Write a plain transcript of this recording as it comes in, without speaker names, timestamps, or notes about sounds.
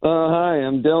Hi,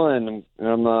 I'm Dylan.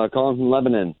 I'm calling from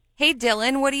Lebanon. Hey,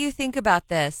 Dylan, what do you think about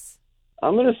this?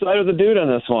 I'm going to side with the dude on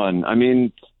this one. I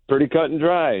mean, it's pretty cut and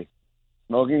dry.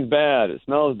 Smoking's bad. It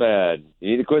smells bad.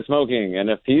 You need to quit smoking. And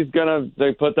if he's going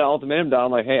to put the ultimatum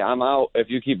down, like, hey, I'm out. If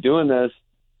you keep doing this,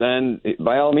 then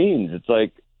by all means, it's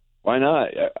like, why not?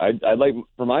 I'd like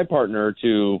for my partner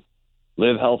to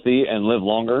live healthy and live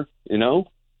longer, you know?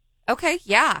 Okay,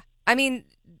 yeah. I mean,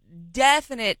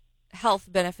 definite health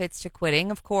benefits to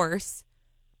quitting, of course.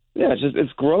 Yeah,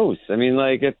 it's gross. I mean,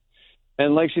 like,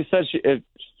 and like she said, if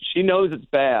she knows it's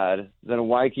bad, then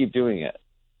why keep doing it?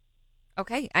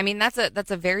 Okay, I mean that's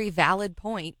a very valid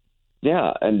point.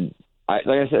 Yeah, and like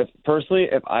I said, personally,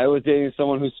 if I was dating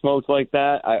someone who smoked like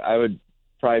that, I would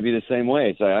probably be the same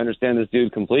way. So I understand this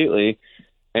dude completely,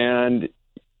 and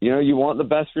you want the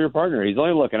best for your partner. He's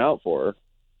only looking out for her.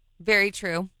 Very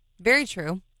true. Very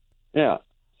true. Yeah.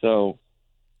 So.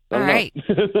 I All don't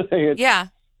know. right. Yeah.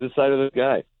 This side of the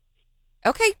guy.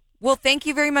 Okay. Well, thank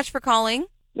you very much for calling.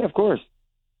 Yeah, of course.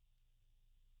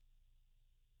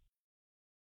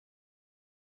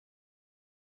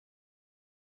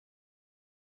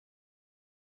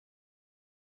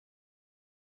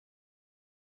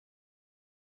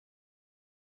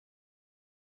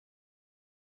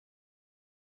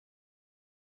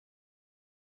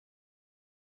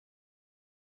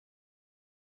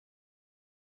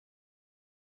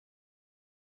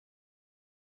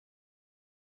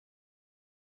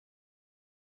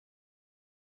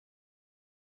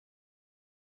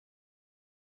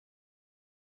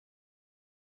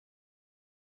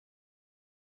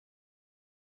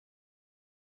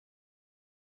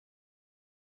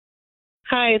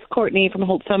 Hi, it's Courtney from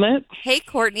Holt Summit. Hey,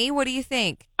 Courtney, what do you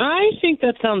think? I think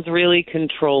that sounds really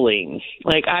controlling.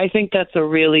 Like, I think that's a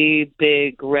really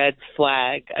big red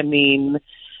flag. I mean,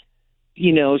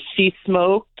 she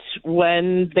smoked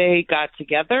when they got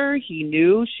together. He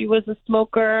knew she was a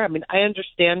smoker. I mean, I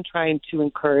understand trying to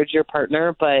encourage your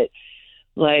partner, but,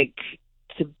 like,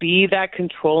 to be that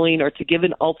controlling or to give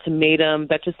an ultimatum,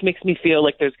 that just makes me feel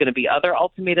like there's going to be other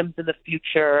ultimatums in the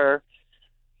future.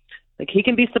 Like, he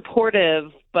can be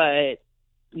supportive, but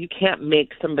you can't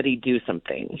make somebody do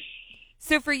something.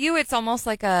 So for you, it's almost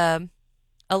like a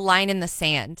line in the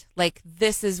sand. Like,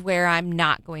 this is where I'm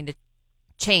not going to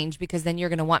change because then you're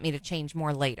going to want me to change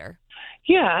more later.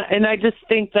 Yeah, and I just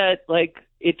think that, like,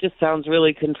 it just sounds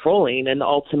really controlling, and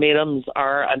ultimatums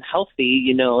are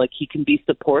unhealthy. Like, he can be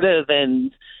supportive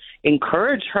and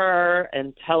encourage her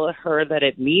and tell her that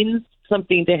it means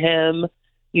something to him,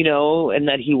 and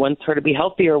that he wants her to be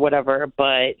healthy or whatever.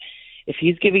 But if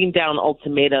he's giving down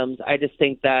ultimatums, I just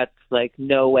think that's like,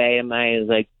 no way am I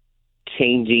like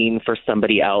changing for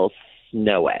somebody else.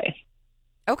 No way.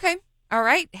 Okay. All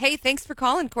right. Hey, thanks for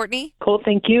calling, Courtney. Cool.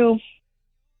 Thank you.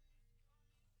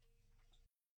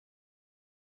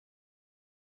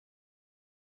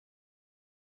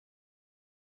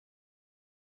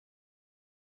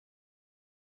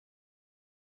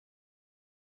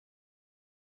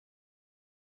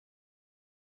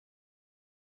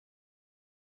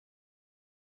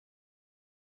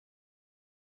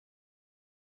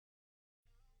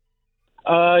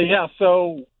 Yeah,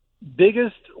 so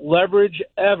biggest leverage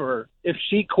ever. If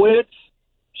she quits,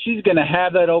 she's going to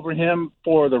have that over him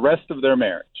for the rest of their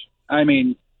marriage. I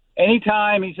mean,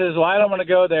 anytime he says, well, I don't want to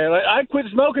go there, like, I quit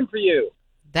smoking for you.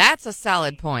 That's a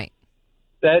solid point.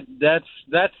 That's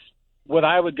what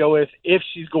I would go with if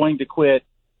she's going to quit.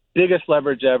 Biggest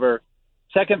leverage ever.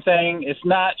 Second thing,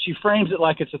 she frames it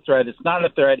like it's a threat. It's not a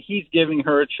threat. He's giving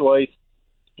her a choice.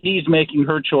 He's making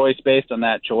her choice based on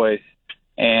that choice.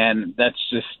 And that's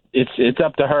just it's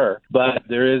up to her. But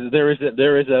there is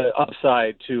a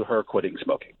upside to her quitting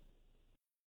smoking.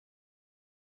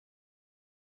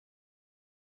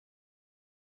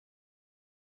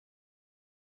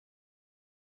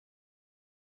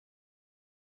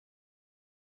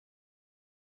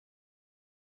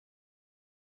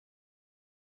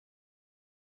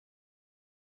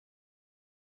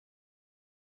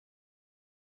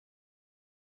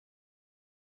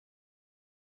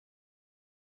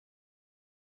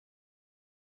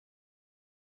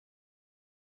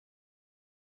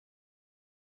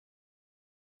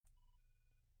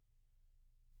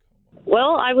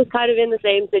 Well, I was kind of in the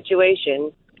same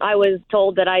situation. I was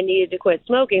told that I needed to quit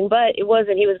smoking, but it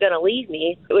wasn't he was going to leave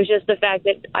me. It was just the fact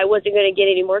that I wasn't going to get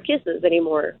any more kisses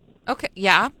anymore. Okay.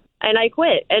 Yeah. And I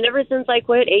quit. And ever since I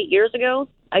quit 8 years ago,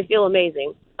 I feel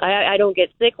amazing. I don't get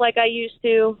sick like I used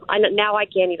to. Now I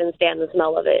can't even stand the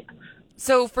smell of it.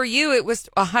 So for you, it was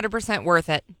 100% worth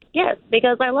it. Yes,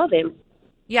 because I love him.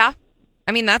 Yeah.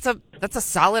 I mean, that's a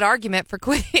solid argument for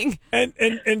quitting.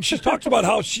 And she talks about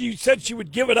how she said she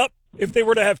would give it up if they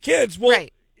were to have kids. Well,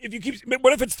 Right. if you keep,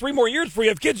 what if it's 3 more years before you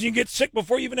have kids? You can get sick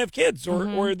before you even have kids,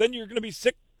 or then you're going to be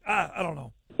sick. I don't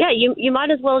know. Yeah, you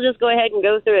might as well just go ahead and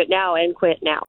go through it now and quit now.